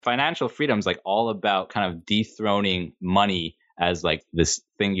Financial freedom is like all about kind of dethroning money as like this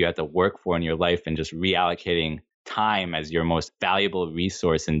thing you have to work for in your life and just reallocating time as your most valuable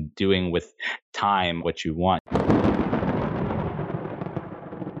resource and doing with time what you want.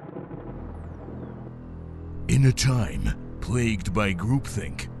 In a time plagued by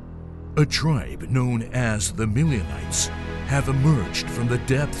groupthink, a tribe known as the Millionites have emerged from the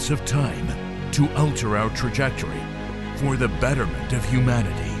depths of time to alter our trajectory for the betterment of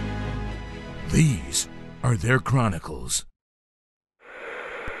humanity. These are their chronicles.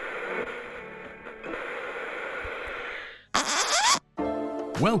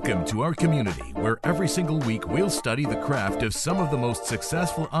 Welcome to our community, where every single week we'll study the craft of some of the most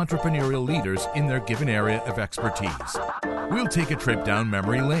successful entrepreneurial leaders in their given area of expertise. We'll take a trip down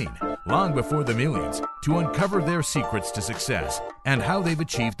memory lane, long before the millions, to uncover their secrets to success and how they've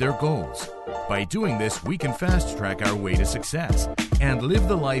achieved their goals. By doing this, we can fast-track our way to success and live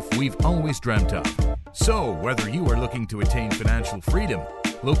the life we've always dreamt of. So, whether you are looking to attain financial freedom,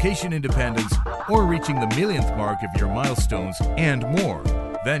 location independence, or reaching the millionth mark of your milestones and more,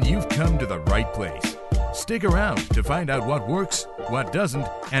 then you've come to the right place. Stick around to find out what works, what doesn't,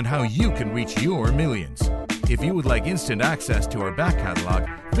 and how you can reach your millions. If you would like instant access to our back catalog,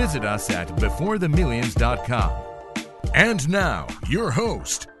 visit us at beforethemillions.com. And now, your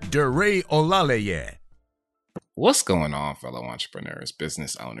host, DeRay Olaleye. What's going on, fellow entrepreneurs,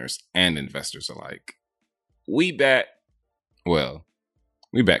 business owners, and investors alike? We back for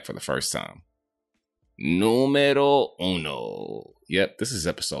the first time. Numero uno. Yep, this is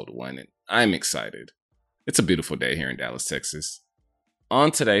episode 1, and I'm excited. It's a beautiful day here in Dallas, Texas.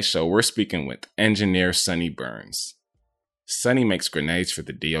 On today's show, we're speaking with engineer Sonny Burns. Sonny makes grenades for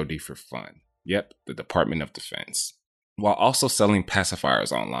the DoD for fun. Yep, the Department of Defense, while also selling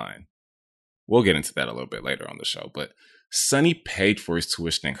pacifiers online. We'll get into that a little bit later on the show, but Sonny paid for his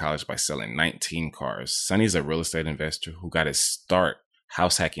tuition in college by selling 19 cars. Sonny's a real estate investor who got his start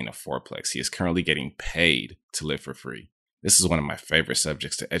house hacking a fourplex. He is currently getting paid to live for free. This is one of my favorite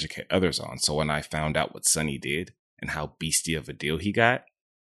subjects to educate others on, so when I found out what Sonny did and how beastie of a deal he got,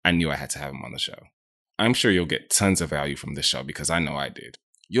 I knew I had to have him on the show. I'm sure you'll get tons of value from this show because I know I did.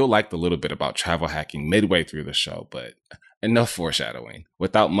 You'll like the little bit about travel hacking midway through the show, but enough foreshadowing.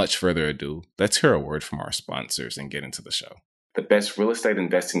 Without much further ado, let's hear a word from our sponsors and get into the show. The Best Real Estate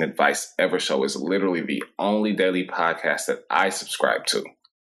Investing Advice Ever show is literally the only daily podcast that I subscribe to.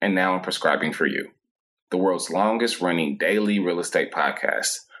 And now I'm prescribing for you. The world's longest running daily real estate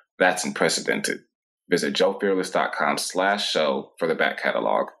podcast. That's unprecedented. Visit joefearless.com/show for the back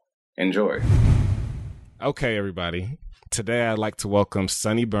catalog. Enjoy. Okay, everybody. Today I'd like to welcome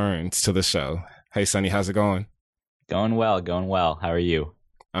Sonny Burns to the show. Hey, Sonny, how's it going? Going well. How are you?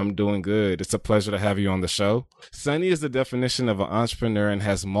 I'm doing good. It's a pleasure to have you on the show. Sonny is the definition of an entrepreneur and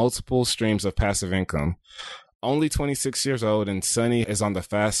has multiple streams of passive income. Only 26 years old, and Sonny is on the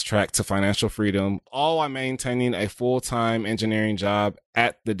fast track to financial freedom, all while maintaining a full-time engineering job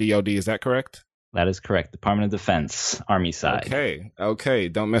at the DoD. Is that correct? That is correct. Department of Defense, Army side. Okay.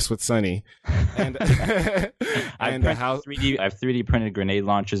 Don't mess with Sonny. And I've 3D printed grenade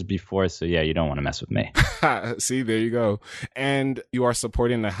launchers before, so yeah, you don't want to mess with me. See, there you go. And you are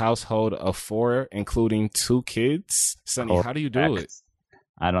supporting a household of 4, including 2 kids. Sonny, how do you do it?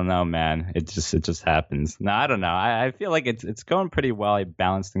 I don't know, man. It just happens. No, I don't know. I feel like it's going pretty well. I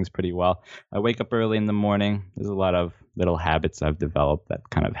balance things pretty well. I wake up early in the morning. There's a lot of little habits I've developed that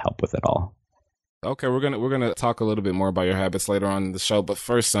kind of help with it all. Okay, we're gonna talk a little bit more about your habits later on in the show. But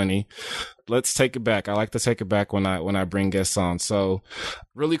first, Sonny, let's take it back. I like to take it back when I bring guests on. So,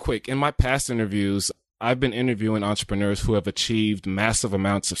 really quick, in my past interviews, I've been interviewing entrepreneurs who have achieved massive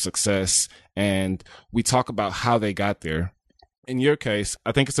amounts of success, and we talk about how they got there. In your case,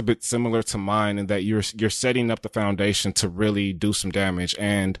 I think it's a bit similar to mine in that you're setting up the foundation to really do some damage.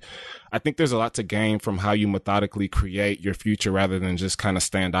 And I think there's a lot to gain from how you methodically create your future rather than just kind of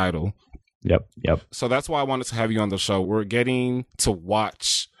stand idle. Yep. So that's why I wanted to have you on the show. We're getting to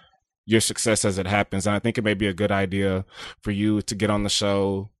watch your success as it happens. And I think it may be a good idea for you to get on the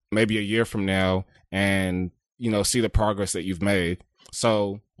show maybe a year from now and, see the progress that you've made.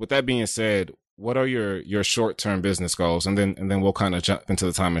 So with that being said, what are your short-term business goals? And then we'll kind of jump into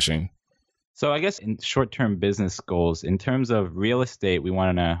the time machine. So I guess in short-term business goals, in terms of real estate,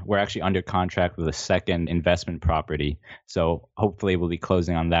 we're actually under contract with a second investment property. So hopefully we'll be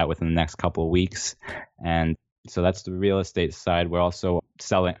closing on that within the next couple of weeks. And So that's the real estate side. We're also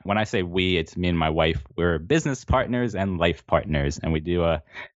selling. When I say we, it's me and my wife. We're business partners and life partners, and we do a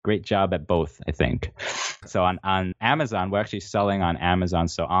great job at both, I think. So on Amazon, we're actually selling on Amazon.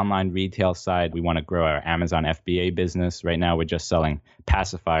 So online retail side, we want to grow our Amazon FBA business. Right now, we're just selling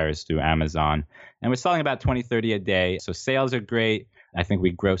pacifiers through Amazon, and we're selling about 20, 30 a day. So sales are great. I think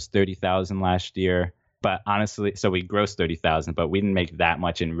we grossed 30,000 last year. But honestly, so we grossed 30,000, but we didn't make that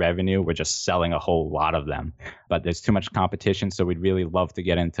much in revenue. We're just selling a whole lot of them. But there's too much competition, so we'd really love to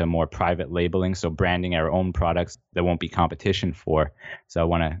get into more private labeling, so branding our own products there won't be competition for. So I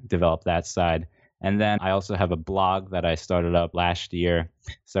want to develop that side. And then I also have a blog that I started up last year,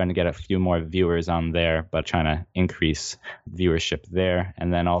 starting to get a few more viewers on there, but trying to increase viewership there.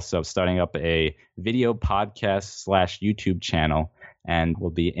 And then also starting up a video podcast / YouTube channel. And we'll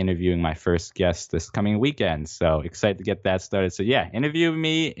be interviewing my first guest this coming weekend. So excited to get that started. So yeah, interview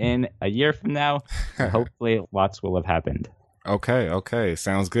me in a year from now. Hopefully lots will have happened. Okay.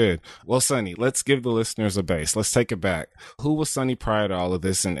 Sounds good. Well, Sonny, let's give the listeners a base. Let's take it back. Who was Sonny prior to all of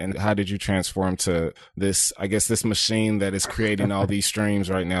this, and how did you transform to this, I guess, this machine that is creating all these streams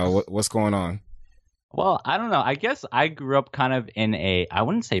right now? What's going on? Well, I don't know. I guess I grew up kind of in I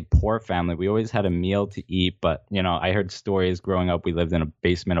wouldn't say poor family. We always had a meal to eat, but, I heard stories growing up. We lived in a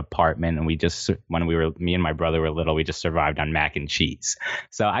basement apartment, and me and my brother were little, we just survived on mac and cheese.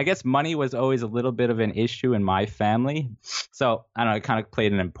 So I guess money was always a little bit of an issue in my family. So I don't know, it kind of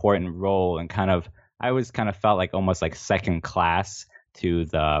played an important role, and I always kind of felt like almost like second class to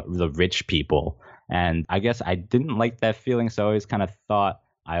the rich people. And I guess I didn't like that feeling. So I always kind of thought,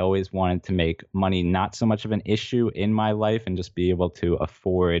 I always wanted to make money not so much of an issue in my life, and just be able to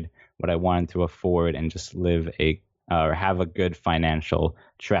afford what I wanted to afford, and just live or have a good financial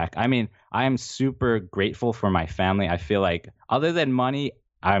track. I mean, I am super grateful for my family. I feel like other than money,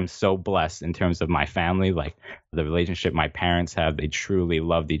 I'm so blessed in terms of my family, like the relationship my parents have. They truly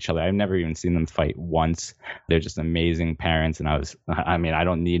loved each other. I've never even seen them fight once. They're just amazing parents. And I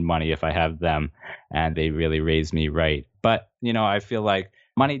don't need money if I have them, and they really raised me right. But, I feel like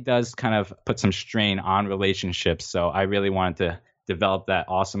money does kind of put some strain on relationships. So I really wanted to develop that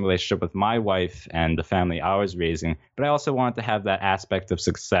awesome relationship with my wife and the family I was raising. But I also wanted to have that aspect of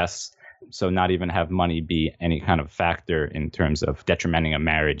success. So not even have money be any kind of factor in terms of detrimenting a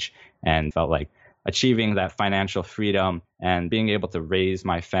marriage. And felt like achieving that financial freedom and being able to raise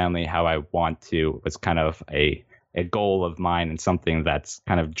my family how I want to was kind of a goal of mine, and something that's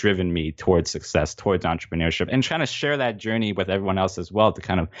kind of driven me towards success, towards entrepreneurship, and trying to share that journey with everyone else as well, to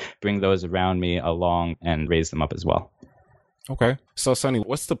kind of bring those around me along and raise them up as well. Okay. So, Sonny,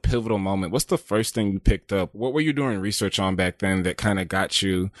 what's the pivotal moment? What's the first thing you picked up? What were you doing research on back then that kind of got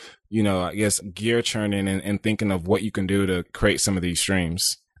you, I guess, gear churning and thinking of what you can do to create some of these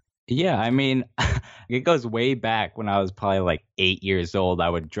streams? Yeah, I mean, it goes way back when I was probably like 8 years old. I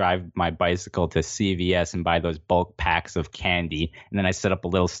would drive my bicycle to CVS and buy those bulk packs of candy. And then I set up a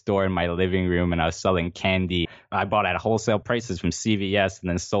little store in my living room, and I was selling candy I bought at wholesale prices from CVS, and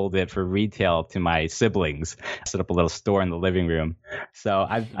then sold it for retail to my siblings. I set up a little store in the living room. So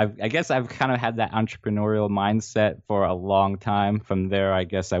I guess I've kind of had that entrepreneurial mindset for a long time. From there, I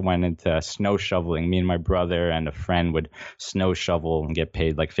guess I went into snow shoveling. Me and my brother and a friend would snow shovel and get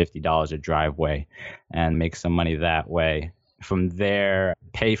paid like $50 a driveway and make some money that way. From there,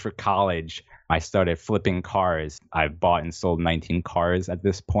 pay for college. I started flipping cars. I bought and sold 19 cars at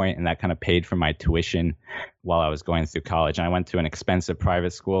this point, and that kind of paid for my tuition while I was going through college. And I went to an expensive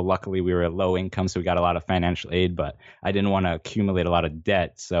private school. Luckily, we were low income, so we got a lot of financial aid, but I didn't want to accumulate a lot of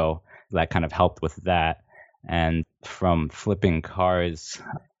debt, so that kind of helped with that. And from flipping cars,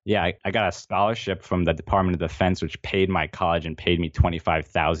 yeah, I got a scholarship from the Department of Defense, which paid my college and paid me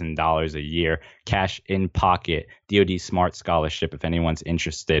 $25,000 a year, cash in pocket, DoD Smart Scholarship, if anyone's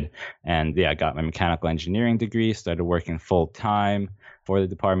interested. And yeah, I got my mechanical engineering degree, started working full time for the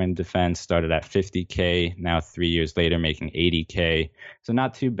Department of Defense, started at $50K, now 3 years later making $80K. So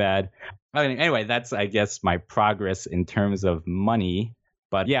not too bad. Anyway, that's, I guess, my progress in terms of money.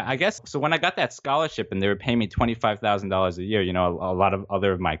 But yeah, I guess, so when I got that scholarship and they were paying me $25,000 a year, a lot of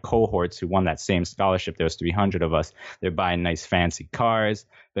other of my cohorts who won that same scholarship, there was 300 of us, they're buying nice fancy cars.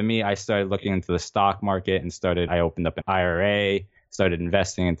 But me, I started looking into the stock market and I opened up an IRA, started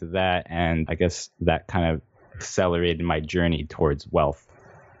investing into that. And I guess that kind of accelerated my journey towards wealth.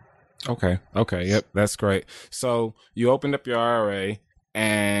 Okay. Yep. That's great. So you opened up your IRA,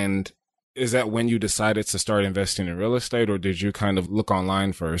 and is that when you decided to start investing in real estate, or did you kind of look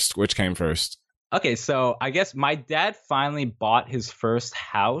online first? Which came first? Okay, so I guess my dad finally bought his first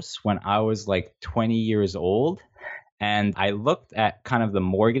house when I was like 20 years old. And I looked at kind of the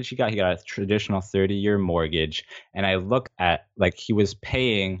mortgage he got. He got a traditional 30-year mortgage. And I looked at like he was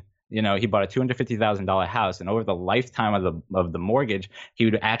paying, he bought a $250,000 house, and over the lifetime of the mortgage, he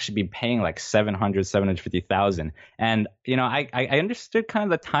would actually be paying like $750,000. And I understood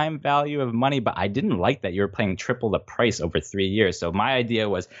kind of the time value of money, but I didn't like that you were paying triple the price over 3 years. So my idea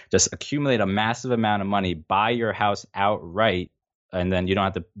was just accumulate a massive amount of money, buy your house outright, and then you don't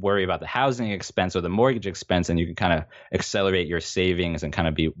have to worry about the housing expense or the mortgage expense, and you can kind of accelerate your savings and kind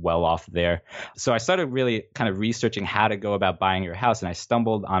of be well off there. So I started really kind of researching how to go about buying your house, and I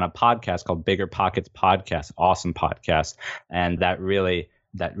stumbled on a podcast called Bigger Pockets Podcast, awesome podcast, and that really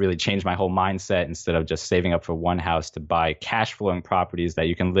changed my whole mindset. Instead of just saving up for one house, to buy cash flowing properties that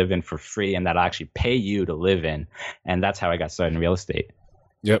you can live in for free and that actually pay you to live in. And that's how I got started in real estate.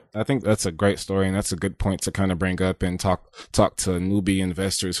 Yep. I think that's a great story, and that's a good point to kind of bring up and talk to newbie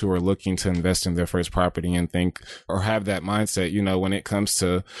investors who are looking to invest in their first property and think or have that mindset, when it comes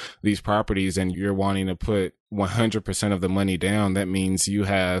to these properties and you're wanting to put 100% of the money down. That means you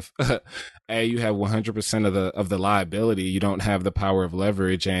have you have 100% of the liability. You don't have the power of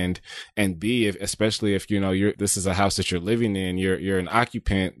leverage, and B, especially if this is a house that you're living in, you're an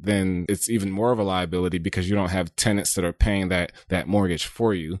occupant, then it's even more of a liability because you don't have tenants that are paying that mortgage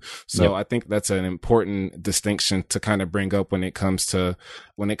for you. So yep. I think that's an important distinction to kind of bring up when it comes to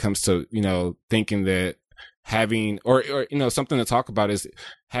thinking that having or something to talk about is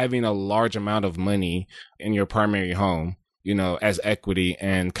having a large amount of money in your primary home, as equity,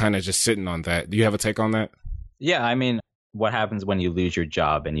 and kind of just sitting on that. Do you have a take on that? Yeah, I mean, what happens when you lose your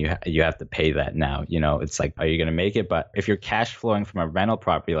job and you have to pay that now? It's like, are you going to make it? But if you're cash flowing from a rental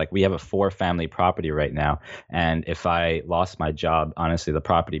property, like we have a 4-family property right now, and if I lost my job, honestly, the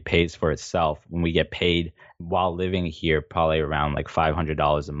property pays for itself. When we get paid while living here, probably around like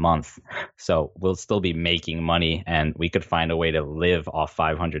 $500 a month. So we'll still be making money, and we could find a way to live off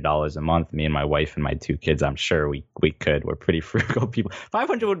 $500 a month. Me and my wife and my 2 kids, I'm sure we could. We're pretty frugal people.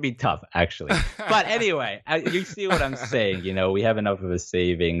 500 would be tough, actually. But anyway, you see what I'm saying. We have enough of a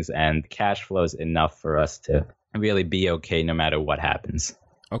savings, and cash flow is enough for us to really be okay no matter what happens.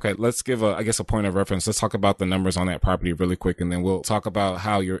 Okay, let's give a point of reference. Let's talk about the numbers on that property really quick, and then we'll talk about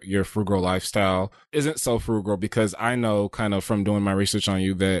how your frugal lifestyle isn't so frugal, because I know kind of from doing my research on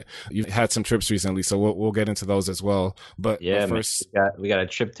you that you've had some trips recently, so we'll get into those as well. But yeah, first, we got a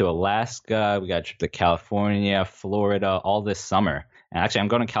trip to Alaska, we got a trip to California, Florida, all this summer. And actually, I'm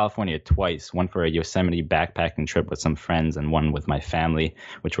going to California twice, one for a Yosemite backpacking trip with some friends and one with my family,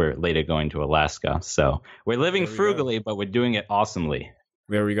 which we're later going to Alaska. So we're living frugally, but we're doing it awesomely.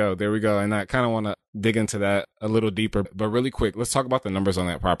 There we go. And I kind of want to dig into that a little deeper, but really quick, let's talk about the numbers on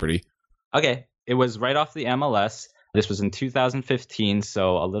that property. Okay. It was right off the MLS. This was in 2015,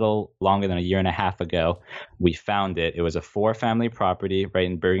 so a little longer than a year and a half ago. We found it. It was a 4-family property right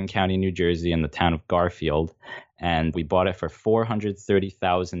in Bergen County, New Jersey, in the town of Garfield. And we bought it for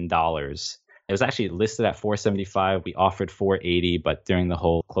 $430,000. It was actually listed at $475,000. We offered $480,000, but during the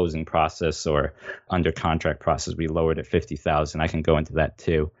whole closing process or under contract process, we lowered it $50,000. I can go into that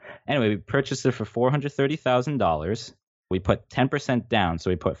too. Anyway, we purchased it for $430,000. We put 10% down, so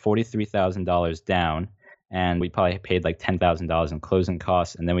we put $43,000 down, and we probably paid like $10,000 in closing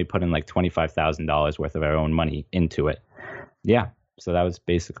costs, and then we put in like $25,000 worth of our own money into it. Yeah, so that was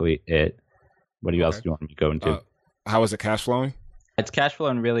basically it. What else do you want me to go into? How is it cash flowing? It's cash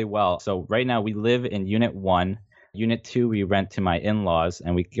flowing really well. So right now we live in Unit 1. Unit 2, we rent to my in-laws,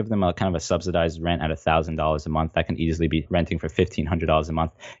 and we give them a kind of a subsidized rent at $1,000 a month. That can easily be renting for $1,500 a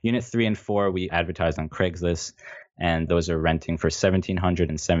month. Unit 3 and 4, we advertise on Craigslist, and those are renting for $1,700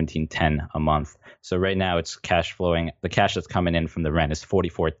 and $1,710 a month. So right now it's cash flowing. The cash that's coming in from the rent is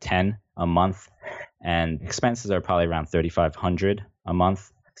 $4,410 a month, and expenses are probably around $3,500 a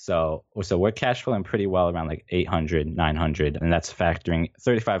month. So we're cash flowing pretty well, around like $800, $900, and that's factoring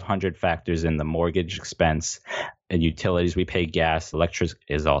 $3,500 factors in the mortgage expense and utilities. We pay gas, electric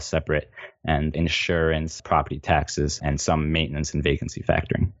is all separate, and insurance, property taxes, and some maintenance and vacancy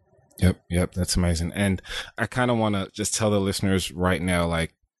factoring. Yep, that's amazing. And I kind of want to just tell the listeners right now,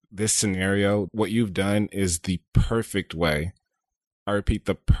 like, this scenario, what you've done is the perfect way. I repeat,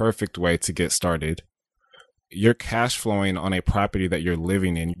 the perfect way to get started. You're cash flowing on a property that you're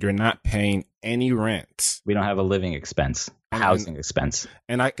living in. You're not paying any rent. We don't have a living expense, housing expense.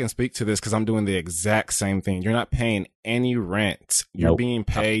 And I can speak to this because I'm doing the exact same thing. You're not paying any rent. You're being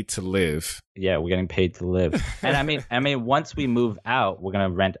paid to live. Yeah, we're getting paid to live. And I mean, once we move out, we're going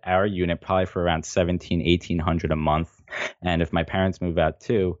to rent our unit probably for around $1,700, $1,800 a month. And if my parents move out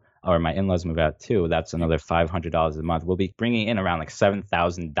too, or my in-laws move out too, that's another $500 a month. We'll be bringing in around like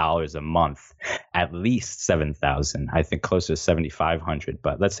 $7,000 a month, at least 7,000. I think closer to 7,500,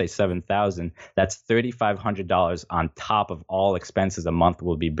 but let's say 7,000. That's $3,500 on top of all expenses a month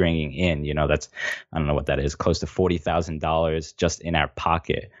we'll be bringing in. That's, I don't know what that is, close to $40,000 just in our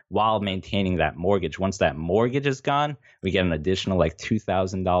pocket while maintaining that mortgage. Once that mortgage is gone, we get an additional like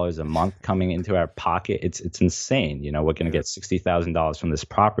 $2,000 a month coming into our pocket. It's insane. We're going to get $60,000 from this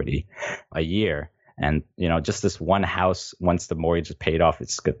property a year. And, just this one house, once the mortgage is paid off,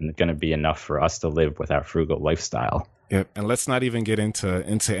 it's going to be enough for us to live with our frugal lifestyle. Yep. And let's not even get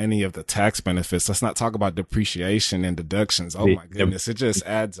into any of the tax benefits. Let's not talk about depreciation and deductions. Oh, my goodness. It just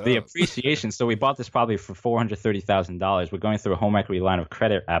adds up. The appreciation. So we bought this property for $430,000. We're going through a home equity line of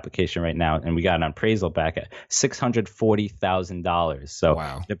credit application right now, and we got an appraisal back at $640,000. So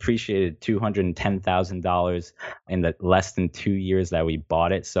wow. It appreciated $210,000 in the less than 2 years that we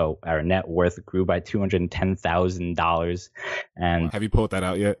bought it. So our net worth grew by $210,000. And have you pulled that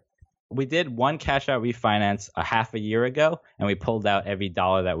out yet? We did one cash out refinance a half a year ago, and we pulled out every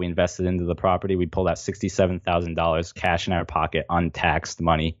dollar that we invested into the property. We pulled out $67,000 cash in our pocket, untaxed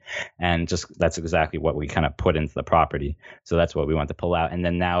money. And that's exactly what we kind of put into the property. So that's what we want to pull out. And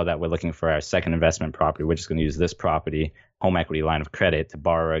then now that we're looking for our second investment property, we're just going to use this property, home equity line of credit, to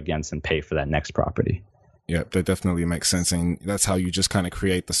borrow against and pay for that next property. Yeah, that definitely makes sense. And that's how you just kind of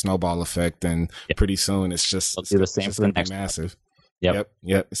create the snowball effect. And pretty soon it's just, we'll do the same for the next massive. Yep.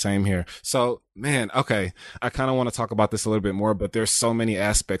 Same here. So, man, okay. I kind of want to talk about this a little bit more, but there's so many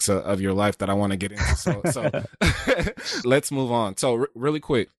aspects of your life that I want to get into. So let's move on. So really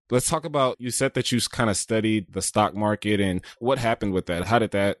quick, let's talk about, you said that you kind of studied the stock market and what happened with that. How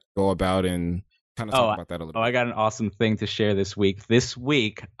did that go about, and kind of talk about that a little bit? I got an awesome thing to share this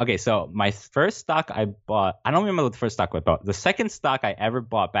week. Okay, so my first stock I bought, I don't remember the first stock I bought. The second stock I ever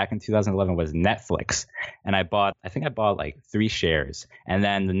bought back in 2011 was Netflix. And I think I bought like 3 shares. And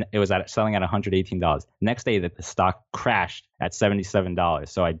then it was selling at $118. Next day, the stock crashed at $77.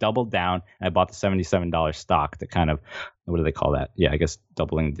 So I doubled down and I bought the $77 stock to kind of, what do they call that? Yeah, I guess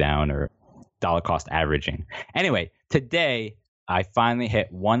doubling down or dollar cost averaging. Anyway, today, I finally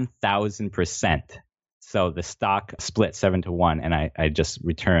hit 1,000%. So the stock split 7-1, and I just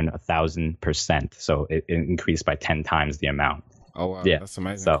returned 1,000%. So it increased by 10 times the amount. Oh, wow. Yeah. That's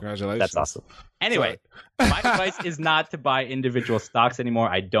amazing. So congratulations. That's awesome. Anyway, my advice is not to buy individual stocks anymore.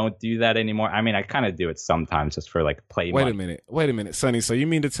 I don't do that anymore. I mean, I kind of do it sometimes just for like play money. Wait a minute, Sonny. So you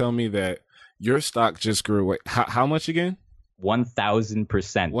mean to tell me that your stock just grew, how much again? 1,000%.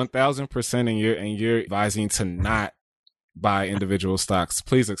 1,000%, and you're advising to not buy individual stocks.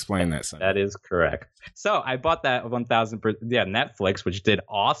 Please explain that, Sonny. That is correct. So I bought that 1,000%. Netflix, which did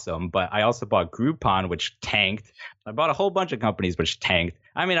awesome, but I also bought Groupon, which tanked. I bought a whole bunch of companies which tanked.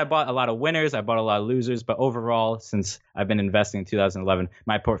 I mean, I bought a lot of winners, I bought a lot of losers, but overall, since I've been investing in 2011,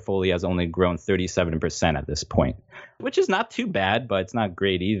 my portfolio has only grown 37% at this point, which is not too bad, but it's not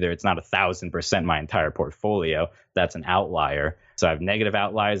great either. It's not 1,000% my entire portfolio. That's an outlier. So I have negative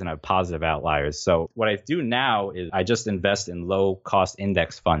outliers and I have positive outliers. So what I do now is I just invest in low cost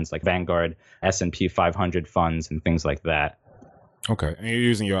index funds like Vanguard, S&P 500 funds and things like that. Okay. And you're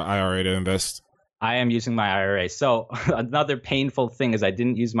using your IRA to invest? I am using my IRA. So another painful thing is I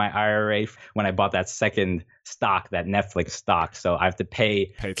didn't use my IRA when I bought that second stock, that Netflix stock. So I have to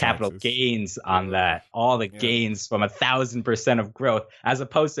pay capital gains on that, all the gains from 1,000% of growth, as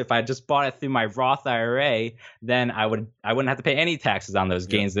opposed to if I just bought it through my Roth IRA, then I wouldn't have to pay any taxes on those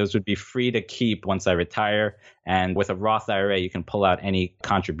gains. Those would be free to keep once I retire. And with a Roth IRA, you can pull out any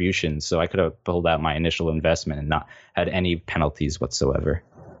contributions. So I could have pulled out my initial investment and not had any penalties whatsoever.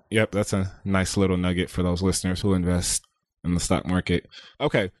 Yep, that's a nice little nugget for those listeners who invest in the stock market.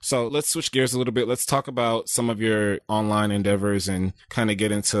 Okay, so let's switch gears a little bit. Let's talk about some of your online endeavors and kind of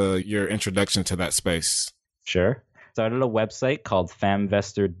get into your introduction to that space. Sure. Started a website called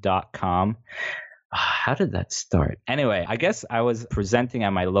famvestor.com. How did that start? Anyway, I guess I was presenting at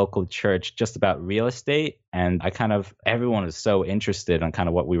my local church just about real estate, and everyone was so interested on kind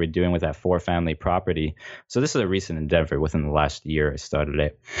of what we were doing with that 4-family property. So this is a recent endeavor. Within the last year, I started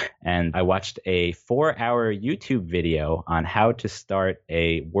it. And I watched a 4-hour YouTube video on how to start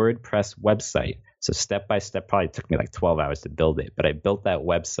a WordPress website. So step by step, probably took me like 12 hours to build it, but I built that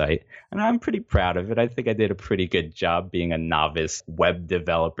website and I'm pretty proud of it. I think I did a pretty good job being a novice web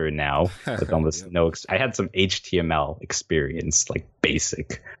developer now with almost I had some HTML experience, like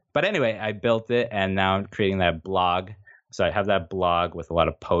basic. But anyway, I built it and now I'm creating that blog. So I have that blog with a lot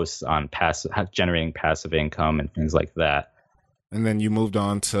of posts on generating passive income and things like that. And then you moved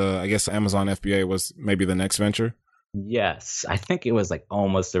on to, I guess, Amazon FBA was maybe the next venture? Yes, I think it was like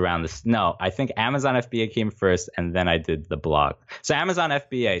almost around this. No, I think Amazon FBA came first, and then I did the blog. So Amazon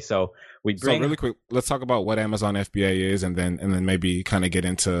FBA. So we So bring. really quick, let's talk about what Amazon FBA is, and then maybe kind of get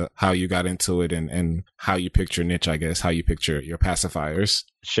into how you got into it and how you picked your niche, I guess, how you picked your pacifiers.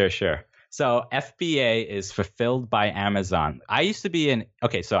 Sure. So FBA is fulfilled by Amazon. I used to be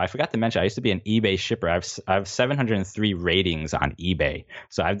so I forgot to mention, I used to be an eBay shipper. I have 703 ratings on eBay.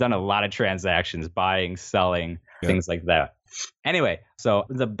 So I've done a lot of transactions, buying, selling, things like that. Anyway, so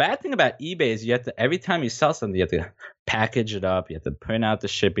the bad thing about eBay is you have to, every time you sell something, you have to package it up, you have to print out the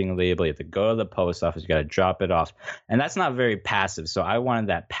shipping label, you have to go to the post office, you got to drop it off. And that's not very passive. So I wanted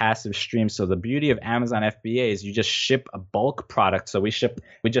that passive stream. So the beauty of Amazon FBA is you just ship a bulk product. So we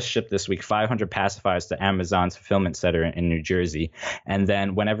just shipped this week 500 pacifiers to Amazon's fulfillment center in New Jersey. And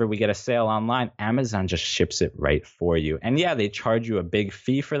then whenever we get a sale online, Amazon just ships it right for you. And yeah, they charge you a big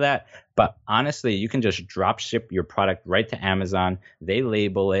fee for that. But honestly, you can just drop ship your product right to Amazon. They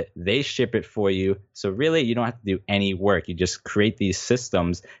label it, they ship it for you. So really, you don't have to do any work. You just create these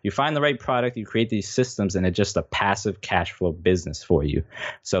systems. You find the right product, you create these systems, and it's just a passive cash flow business for you.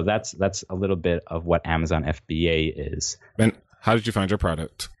 So that's a little bit of what Amazon FBA is. And how did you find your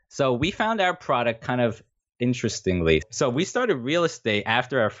product? So we found our product kind of interestingly. So we started real estate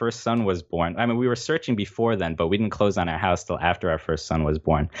after our first son was born. I mean, we were searching before then, but we didn't close on our house till after our first son was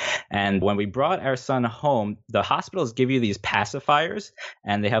born. And when we brought our son home, the hospitals give you these pacifiers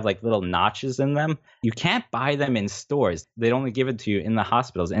and they have like little notches in them. You can't buy them in stores. They'd only give it to you in the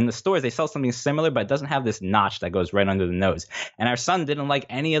hospitals. In the stores, they sell something similar, but it doesn't have this notch that goes right under the nose. And our son didn't like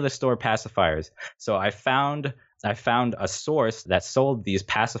any of the store pacifiers. So I found a source that sold these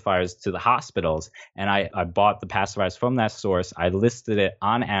pacifiers to the hospitals, and I bought the pacifiers from that source. I listed it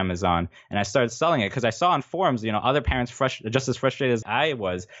on Amazon, and I started selling it because I saw on forums, other parents just as frustrated as I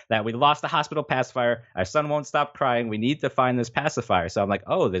was that we lost the hospital pacifier. Our son won't stop crying. We need to find this pacifier. So I'm like,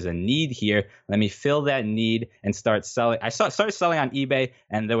 oh, there's a need here. Let me fill that need and start selling. I started selling on eBay,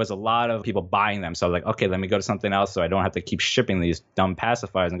 and there was a lot of people buying them. So I was like, okay, let me go to something else so I don't have to keep shipping these dumb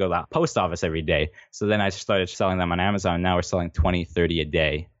pacifiers and go to the post office every day. So then I started selling them on Amazon. Now we're selling 20, 30 a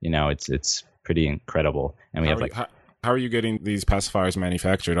day. It's pretty incredible. And we how are you getting these pacifiers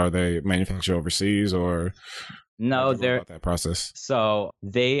manufactured? Are they manufactured overseas or? No, they're about that process. So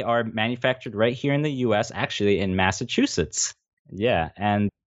they are manufactured right here in the US, actually in Massachusetts. Yeah. And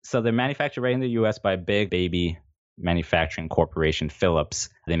so they're manufactured right in the US by a big baby manufacturing corporation, Philips.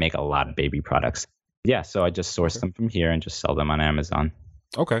 They make a lot of baby products. Yeah. So I just source them from here and just sell them on Amazon.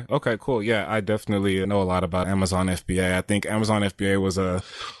 Okay, cool. Yeah, I definitely know a lot about Amazon FBA. I think Amazon FBA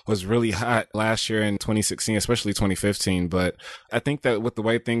was really hot last year in 2016, especially 2015. But I think that with the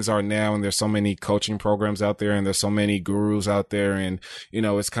way things are now, and there's so many coaching programs out there, and there's so many gurus out there, and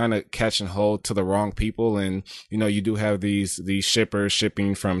it's kind of catching hold to the wrong people. And you do have these shippers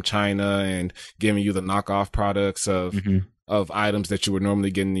shipping from China and giving you the knockoff products of items that you would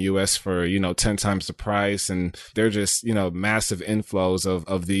normally get in the US for, 10 times the price. And they're just, massive inflows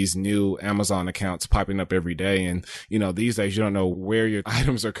of these new Amazon accounts popping up every day. And, these days you don't know where your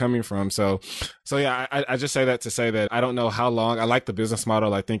items are coming from. So yeah, I just say that to say that I don't know how long. I like the business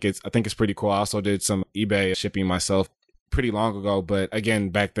model. I think it's pretty cool. I also did some eBay shipping myself pretty long ago, but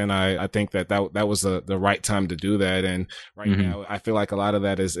again, back then I think that was the right time to do that. And right now I feel like a lot of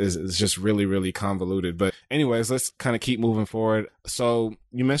that is just really, really convoluted. But anyways, let's kind of keep moving forward. So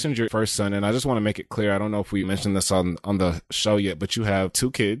you mentioned your first son, and I just want to make it clear, I don't know if we mentioned this on the show yet, but you have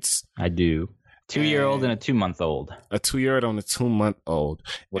 2 kids. I do. 2-year-old and a 2-month-old. A 2-year-old and a 2-month-old.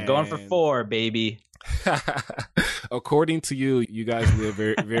 We're going for 4, baby. According to you, you guys live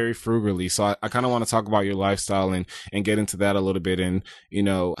very, very frugally. So I kind of want to talk about your lifestyle and get into that a little bit, and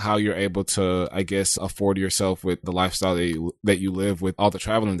how you're able to, I guess, afford yourself with the lifestyle that you live with all the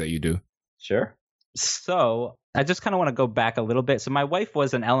traveling that you do. Sure. So I just kind of want to go back a little bit. So my wife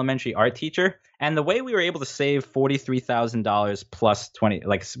was an elementary art teacher, and the way we were able to save $43,000 plus 20,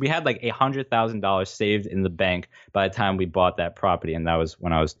 like we had like $100,000 saved in the bank by the time we bought that property. And that was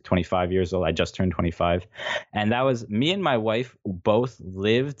when I was 25 years old. I just turned 25. And that was me and my wife both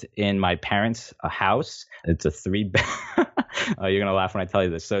lived in my parents' house. It's a 3-bed. Oh, you're going to laugh when I tell you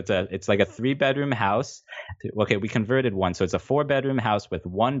this. So it's like a 3-bedroom house. Okay, we converted one. So it's a 4-bedroom house with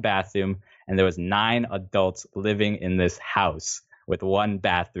 1 bathroom. And there was 9 adults living in this house with 1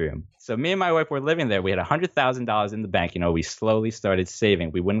 bathroom. So me and my wife were living there. We had $100,000 in the bank. We slowly started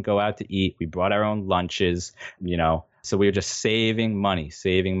saving. We wouldn't go out to eat. We brought our own lunches. So we were just saving money.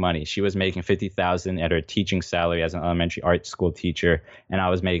 She was making 50,000 at her teaching salary as an elementary art school teacher, and I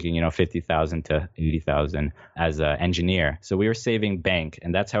was making, 50,000 to 80,000 as an engineer. So we were saving bank,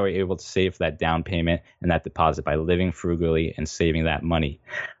 and that's how we were able to save that down payment and that deposit, by living frugally and saving that money.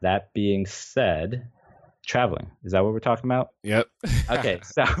 That being said, traveling. Is that what we're talking about? Yep. Okay.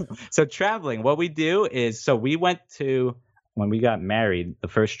 So traveling, what we do is, so we went to, when we got married, the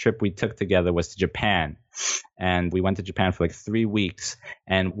first trip we took together was to Japan. And we went to Japan for like 3 weeks,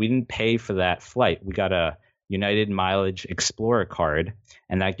 and we didn't pay for that flight. We got a United Mileage Explorer card,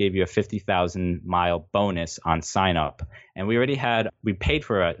 and that gave you a 50,000 mile bonus on sign up. And we paid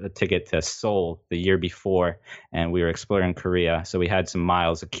for a ticket to Seoul the year before, and we were exploring Korea. So we had some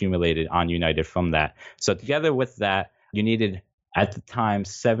miles accumulated on United from that. So together with that, you needed, at the time,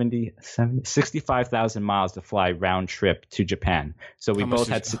 65,000 miles to fly round trip to Japan. So we both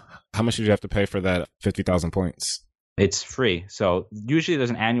had. How much did you have to pay for that 50,000 points? It's free. So usually there's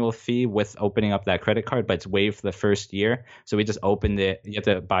an annual fee with opening up that credit card, but it's waived for the first year. So we just opened it. You have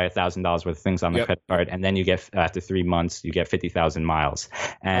to buy $1,000 worth of things on the credit card, and then you get, after 3 months, you get 50,000 miles.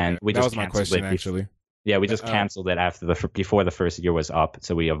 And we just, that was my question, actually. Yeah, we just canceled it before the first year was up,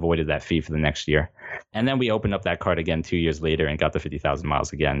 so we avoided that fee for the next year. And then we opened up that card again 2 years later and got the 50,000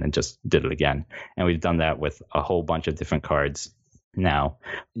 miles again and just did it again. And we've done that with a whole bunch of different cards now.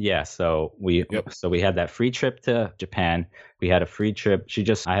 Yeah, so we had that free trip to Japan. We had a free trip.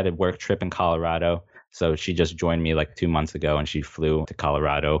 I had a work trip in Colorado. So she just joined me like 2 months ago, and she flew to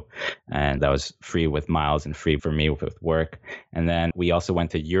Colorado, and that was free with miles and free for me with work. And then we also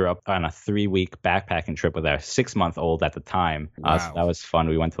went to Europe on a 3-week backpacking trip with our 6-month-old at the time. Wow. So that was fun.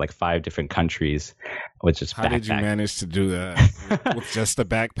 We went to like 5 different countries, which is How did you manage to do that with just a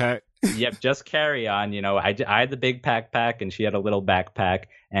backpack? Yep, just carry on. I had the big backpack, and she had a little backpack,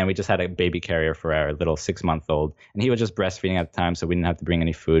 and we just had a baby carrier for our little 6-month-old. And he was just breastfeeding at the time, so we didn't have to bring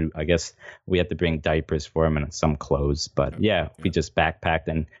any food. I guess we had to bring diapers for him and some clothes. But we just backpacked,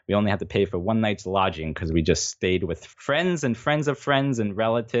 and we only had to pay for one night's lodging because we just stayed with friends and friends of friends and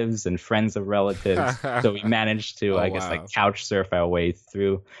relatives and friends of relatives. So we managed to, like couch surf our way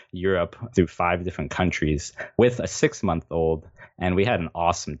through Europe, through 5 different countries with a 6-month-old. And we had an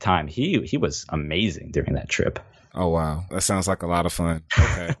awesome time. He was amazing during that trip. Oh, wow. That sounds like a lot of fun.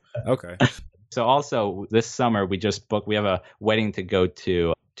 Okay. So also this summer, we have a wedding to go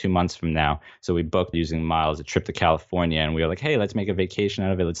to 2 months from now. So we booked, using miles, a trip to California. And we were like, hey, let's make a vacation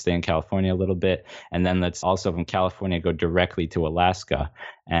out of it. Let's stay in California a little bit. And then let's also from California go directly to Alaska.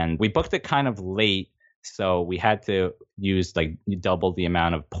 And we booked it kind of late. So we had to use like double the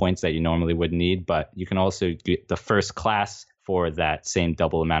amount of points that you normally would need. But you can also get the first class for that same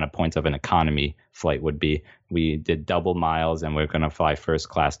double amount of points of an economy flight would be. We did double miles, and we're going to fly first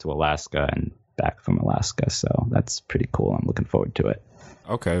class to Alaska and back from Alaska. So that's pretty cool. I'm looking forward to it.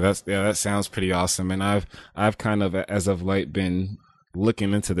 Okay. That sounds pretty awesome. And I've kind of, as of late, been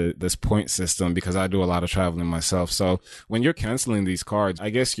looking into this point system because I do a lot of traveling myself. So when you're canceling these cards,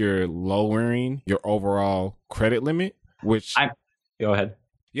 I guess you're lowering your overall credit limit, which go ahead.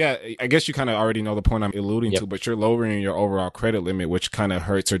 Yeah, I guess you kind of already know the point I'm alluding to, but you're lowering your overall credit limit, which kind of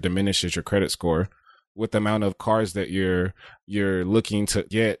hurts or diminishes your credit score. With the amount of cards that you're looking to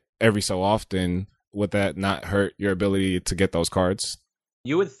get every so often, would that not hurt your ability to get those cards?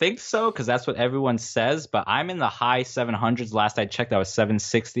 You would think so, because that's what everyone says, but I'm in the high 700s. Last I checked, I was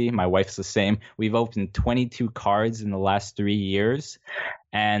 760. My wife's the same. We've opened 22 cards in the last 3 years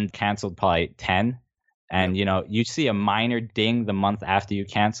and canceled probably 10. And, you see a minor ding the month after you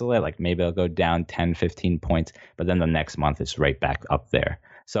cancel it, like maybe it'll go down 10, 15 points, but then the next month it's right back up there.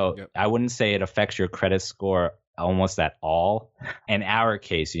 So I wouldn't say it affects your credit score almost at all. In our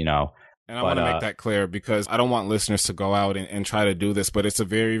case, And I want to make that clear because I don't want listeners to go out and try to do this, but it's a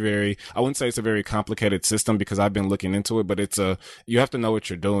very, very, I wouldn't say it's a very complicated system because I've been looking into it, but you have to know what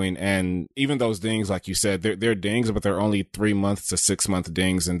you're doing. And even those dings, like you said, they're dings, but they're only 3 months to 6 month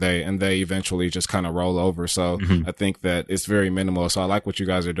dings, and they eventually just kind of roll over. So I think that it's very minimal. So I like what you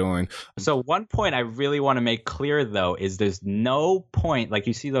guys are doing. So one point I really want to make clear though, is there's no point, like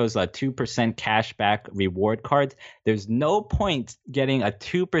you see those 2% cashback reward cards. There's no point getting a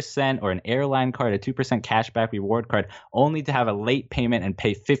 2% or an airline card, a 2% cashback reward card, only to have a late payment and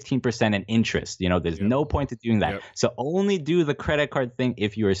pay 15% in interest. There's no point to doing that. So only do the credit card thing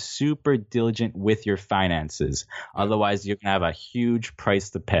if you are super diligent with your finances. Otherwise, you're going to have a huge price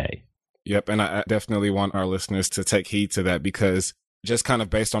to pay. Yep. And I definitely want our listeners to take heed to that because just kind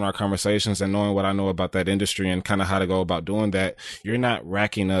of based on our conversations and knowing what I know about that industry and kind of how to go about doing that, you're not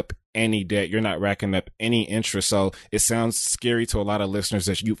racking up any debt. You're not racking up any interest. So it sounds scary to a lot of listeners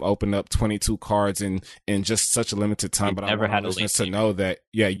that you've opened up 22 cards in just such a limited time. But I want our listeners to know that,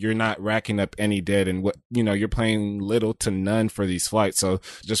 yeah, you're not racking up any debt, and what, you know, you're paying little to none for these flights. So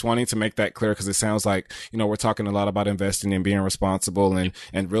just wanting to make that clear, because it sounds like, you know, we're talking a lot about investing and being responsible and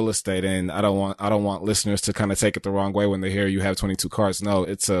real estate. And I don't want listeners to kind of take it the wrong way when they hear you have 22 cards. No,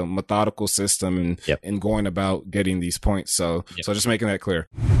 it's a methodical system and going about getting these points. So just making that clear.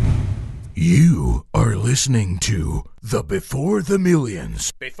 You are listening to the Before the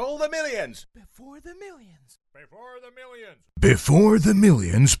Millions. Before the Millions. Before the Millions. Before the Millions. Before the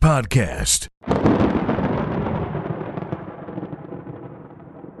Millions podcast.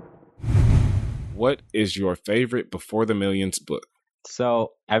 What is your favorite Before the Millions book?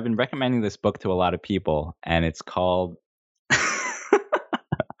 So I've been recommending this book to a lot of people, and it's called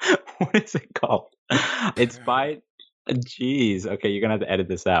what is it called? It's by Jeez. Okay, you're gonna have to edit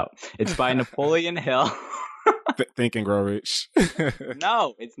this out. It's by Napoleon Hill. Think and Grow Rich.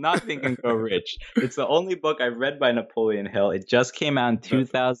 No, it's not Think and Grow Rich. It's the only book I've read by Napoleon Hill. It just came out in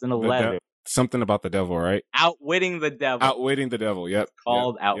 2011. Something about the devil, right? Outwitting the Devil. Outwitting the Devil. Yep. It's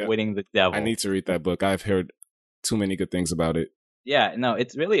called Outwitting the Devil. I need to read that book. I've heard too many good things about it. Yeah, no,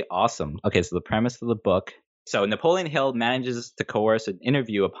 it's really awesome. Okay, so the premise of the book. So Napoleon Hill manages to coerce an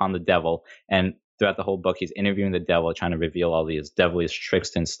interview upon the devil, and throughout the whole book, he's interviewing the devil, trying to reveal all these devilish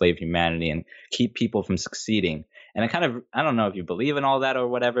tricks to enslave humanity and keep people from succeeding. And I don't know if you believe in all that or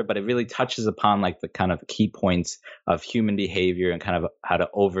whatever, but it really touches upon like the kind of key points of human behavior and kind of how to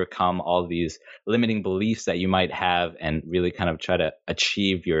overcome all these limiting beliefs that you might have and really kind of try to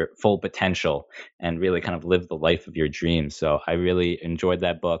achieve your full potential and really kind of live the life of your dreams. So I really enjoyed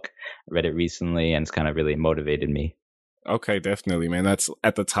that book. I read it recently, and it's kind of really motivated me. Okay, definitely, man. That's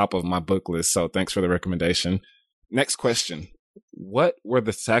at the top of my book list. So thanks for the recommendation. Next question. What were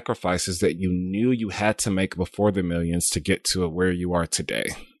the sacrifices that you knew you had to make before the millions to get to where you are today?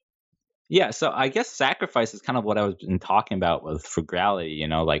 Yeah, so I guess sacrifice is kind of what I was been talking about with frugality, you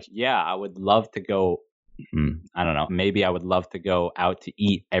know, like, yeah, I would love to go, I don't know, maybe I would love to go out to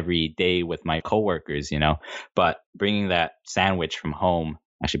eat every day with my coworkers, you know, but bringing that sandwich from home,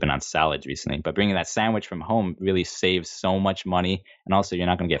 actually been on salads recently, but bringing that sandwich from home really saves so much money. And also you're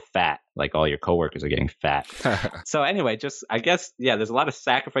not going to get fat like all your coworkers are getting fat. So anyway, just I guess, yeah, there's a lot of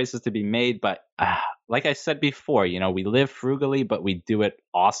sacrifices to be made. But like I said before, you know, we live frugally, but we do it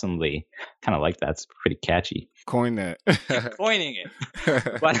awesomely. Kind of like that. It's pretty catchy. Coin that. Coining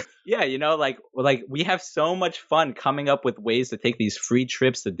it. But yeah, you know, like we have so much fun coming up with ways to take these free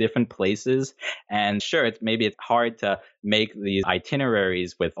trips to different places. And sure, maybe it's hard to make these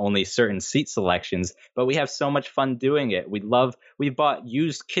itineraries with only certain seat selections, but we have so much fun doing it. We bought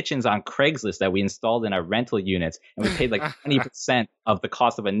used kitchens on Craigslist that we installed in our rental units, and we paid like 20% of the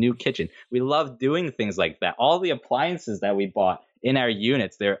cost of a new kitchen. We love doing things like that. All the appliances that we bought in our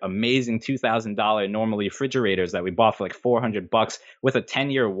units, they're amazing $2,000 normal refrigerators that we bought for like $400 with a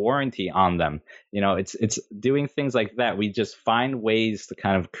 10-year warranty on them. You know, it's doing things like that. We just find ways to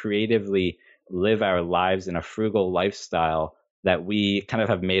kind of creatively live our lives in a frugal lifestyle that we kind of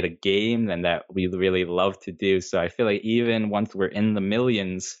have made a game and that we really love to do. So I feel like even once we're in the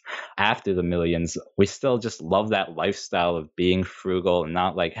millions, after the millions, we still just love that lifestyle of being frugal and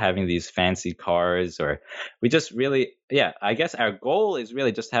not like having these fancy cars, or we just really, yeah, I guess our goal is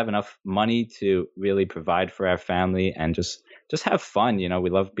really just to have enough money to really provide for our family and just have fun. You know, we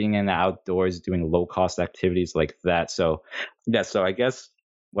love being in the outdoors, doing low cost activities like that. So yeah, so I guess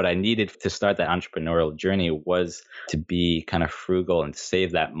what I needed to start that entrepreneurial journey was to be kind of frugal and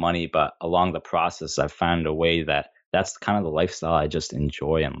save that money. But along the process, I found a way that's kind of the lifestyle I just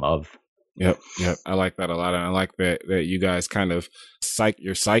enjoy and love. Yep. I like that a lot. And I like that you guys kind of psych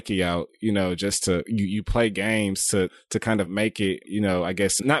your psyche out, you know, just to, you play games to kind of make it, you know, I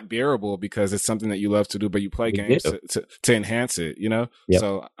guess not bearable because it's something that you love to do, but you play games to enhance it, you know? Yep.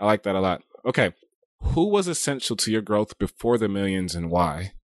 So I like that a lot. Okay. Who was essential to your growth before the millions and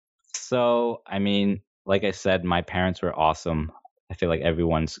why? So, I mean, like I said, my parents were awesome. I feel like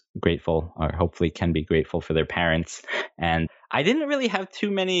everyone's grateful, or hopefully can be grateful for their parents. And I didn't really have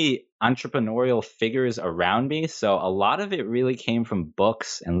too many entrepreneurial figures around me. So a lot of it really came from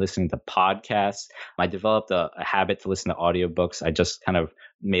books and listening to podcasts. I developed a habit to listen to audiobooks. I just kind of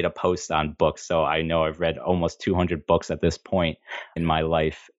made a post on books. So I know I've read almost 200 books at this point in my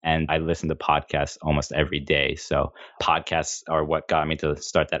life. And I listen to podcasts almost every day. So podcasts are what got me to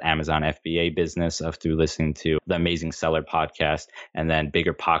start that Amazon FBA business through listening to the Amazing Seller podcast. And then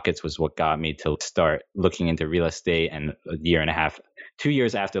Bigger Pockets was what got me to start looking into real estate. And a year and a half, 2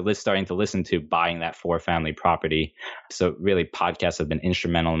 years after starting to listen to buying that 4-family property. So really podcasts have been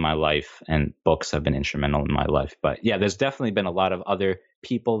instrumental in my life and books have been instrumental in my life. But yeah, there's definitely been a lot of other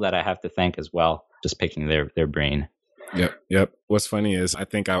people that I have to thank as well, just picking their brain. Yep. What's funny is I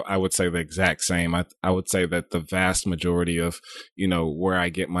think I would say the exact same. I would say that the vast majority of, where I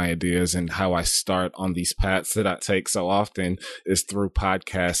get my ideas and how I start on these paths that I take so often is through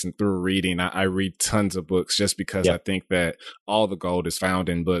podcasts and through reading. I read tons of books just because I think that all the gold is found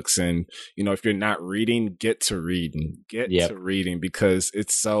in books. And, if you're not reading, get to reading, to reading because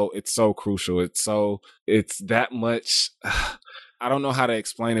it's so crucial. It's that much. I don't know how to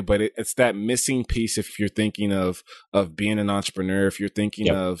explain it, but it's that missing piece if you're thinking of being an entrepreneur, if you're thinking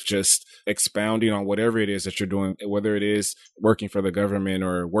of just expounding on whatever it is that you're doing, whether it is working for the government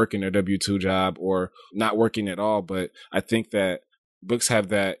or working a W-2 job or not working at all. But I think that books have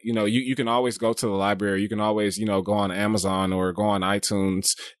that, you can always go to the library. You can always, go on Amazon or go on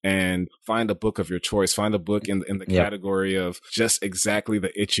iTunes and find a book of your choice, find a book in the category of just exactly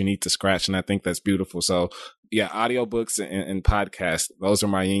the itch you need to scratch. And I think that's beautiful. So yeah, audiobooks and podcasts, those are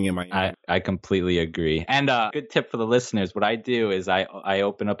my yin and my yang. I completely agree. And good tip for the listeners. What I do is I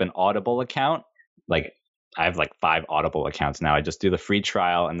open up an Audible account. Like I have like 5 Audible accounts now. I just do the free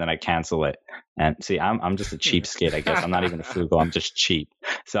trial and then I cancel it. And see, I'm just a cheapskate, I guess. I'm not even a frugal. I'm just cheap.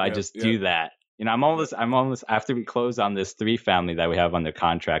 So I just do that. I'm almost after we close on this 3-family that we have under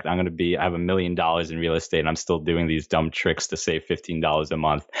contract, I have $1 million in real estate and I'm still doing these dumb tricks to save $15 a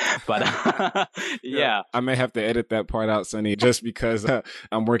month. But yeah. I may have to edit that part out, Sonny, just because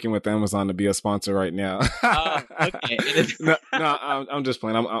I'm working with Amazon to be a sponsor right now. Okay. No, I'm just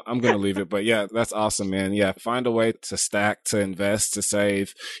playing. I'm going to leave it. But yeah, that's awesome, man. Yeah. Find a way to stack, to invest, to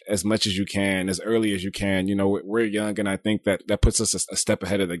save as much as you can, as early as you can. We're young and I think that puts us a step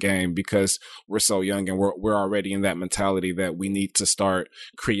ahead of the game because we're so young and we're already in that mentality that we need to start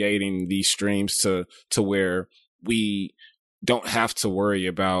creating these streams to where we don't have to worry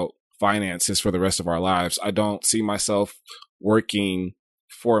about finances for the rest of our lives. I don't see myself working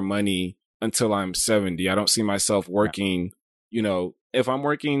for money until I'm 70. I don't see myself working, if I'm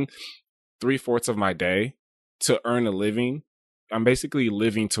working 3/4 of my day to earn a living, I'm basically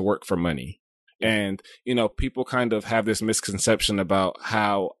living to work for money. And, people kind of have this misconception about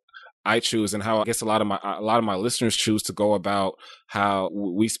how I choose and how I guess a lot of my listeners choose to go about how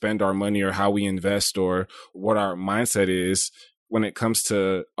we spend our money or how we invest or what our mindset is when it comes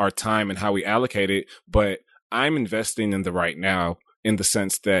to our time and how we allocate it. But I'm investing in the right now in the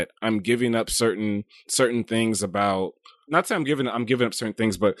sense that I'm giving up certain things about, not to say I'm giving up certain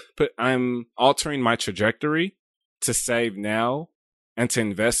things, but I'm altering my trajectory to save now and to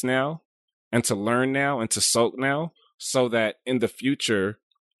invest now and to learn now and to soak now so that in the future,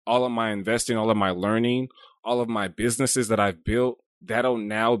 all of my investing, all of my learning, all of my businesses that I've built, that'll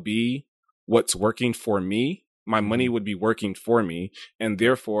now be what's working for me. My money would be working for me. And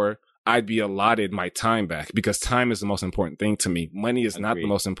therefore, I'd be allotted my time back because time is the most important thing to me. Money is not the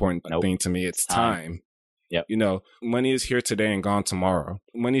most important thing to me. It's time. Yep. Money is here today and gone tomorrow.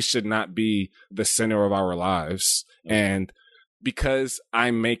 Money should not be the center of our lives. Mm-hmm. And because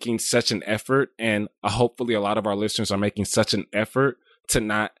I'm making such an effort and hopefully a lot of our listeners are making such an effort to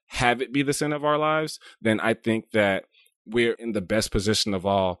not have it be the center of our lives, then I think that we're in the best position of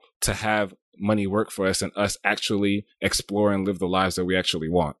all to have money work for us and us actually explore and live the lives that we actually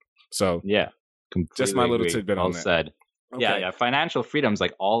want. So yeah, just my little tidbit on that. Well said. Okay. Yeah. Financial freedom is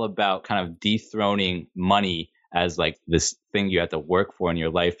like all about kind of dethroning money as like this thing you have to work for in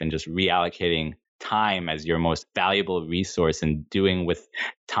your life and just reallocating time as your most valuable resource and doing with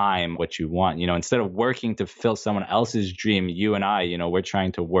time what you want. Instead of working to fulfill someone else's dream, you and I, we're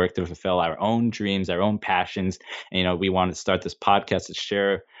trying to work to fulfill our own dreams, our own passions. And, we want to start this podcast to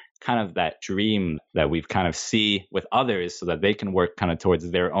share kind of that dream that we've kind of see with others so that they can work kind of towards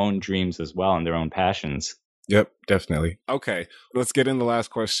their own dreams as well and their own passions. Yep, definitely. Okay, let's get in the last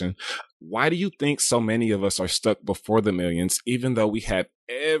question. Why do you think so many of us are stuck before the millions, even though we had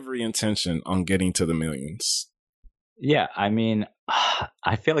every intention on getting to the millions? Yeah, I mean,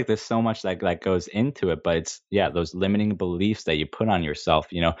 I feel like there's so much that goes into it, but it's, those limiting beliefs that you put on yourself.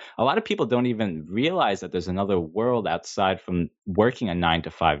 A lot of people don't even realize that there's another world outside from working a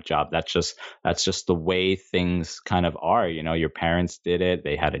 9-to-5 job. That's just the way things kind of are. Your parents did it.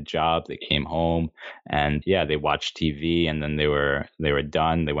 They had a job. They came home and they watched TV and then they were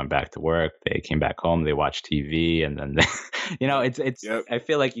done. They went back to work. They came back home. They watched TV and then it's. Yep. I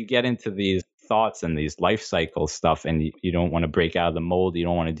feel like you get into these thoughts and these life cycle stuff and you don't want to break out of the mold. You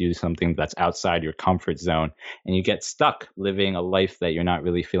don't want to do something that's outside your comfort zone and you get stuck living a life that you're not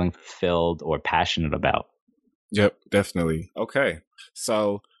really feeling fulfilled or passionate about. Yep, definitely. Okay.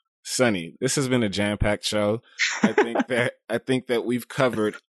 So, Sonny, this has been a jam-packed show. I think that we've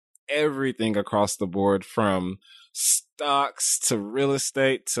covered everything across the board, from stocks to real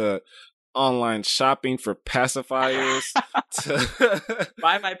estate to online shopping for pacifiers to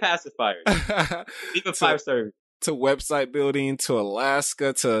Buy my pacifiers. Leave a 5-star. to website building, to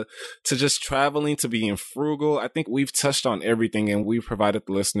Alaska, to just traveling, to being frugal. I think we've touched on everything, and you've provided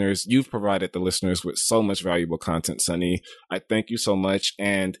the listeners with so much valuable content, Sonny. I thank you so much.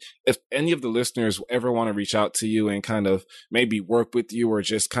 And if any of the listeners ever want to reach out to you and kind of maybe work with you, or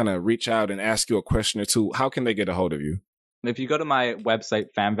just kind of reach out and ask you a question or two, how can they get a hold of you? If you go to my website,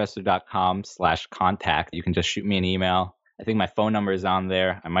 famvestor.com/contact, you can just shoot me an email. I think my phone number is on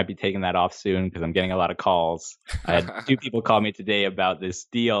there. I might be taking that off soon because I'm getting a lot of calls. I had 2 people call me today about this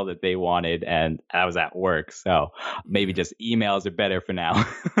deal that they wanted, and I was at work. So maybe just emails are better for now.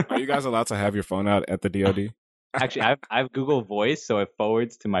 Are you guys allowed to have your phone out at the DoD? Actually, I have Google Voice, so it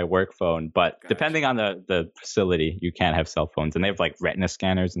forwards to my work phone. But depending on the facility, you can't have cell phones. And they have like retina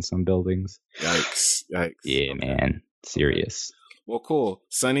scanners in some buildings. Yikes. Yeah, man. Serious. Well, cool.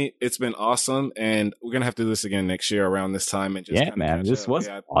 Sonny, it's been awesome. And we're going to have to do this again next year around this time. And just man, this was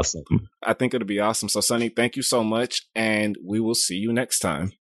awesome. I think it'll be awesome. So, Sonny, thank you so much. And we will see you next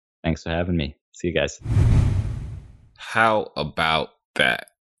time. Thanks for having me. See you guys. How about that?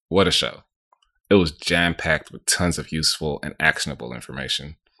 What a show. It was jam-packed with tons of useful and actionable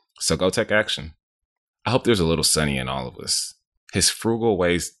information. So go take action. I hope there's a little Sonny in all of us. His frugal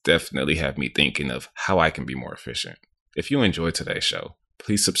ways definitely have me thinking of how I can be more efficient. If you enjoyed today's show,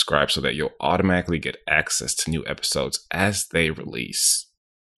 please subscribe so that you'll automatically get access to new episodes as they release.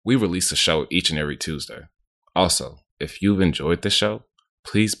 We release a show each and every Tuesday. Also, if you've enjoyed the show,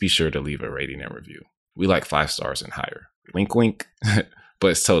 please be sure to leave a rating and review. We like 5 stars and higher. Wink, wink.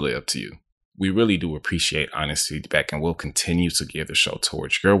 But it's totally up to you. We really do appreciate honest feedback, and we'll continue to gear the show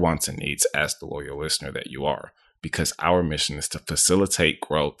towards your wants and needs as the loyal listener that you are, because our mission is to facilitate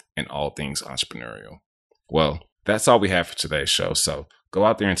growth in all things entrepreneurial. Well, that's all we have for today's show, so go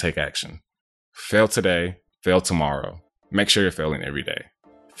out there and take action. Fail today, fail tomorrow. Make sure you're failing every day.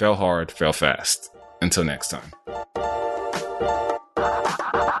 Fail hard, fail fast. Until next time.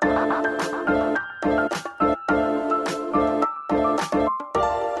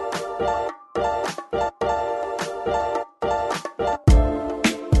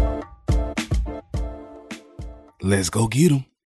 Let's go get 'em.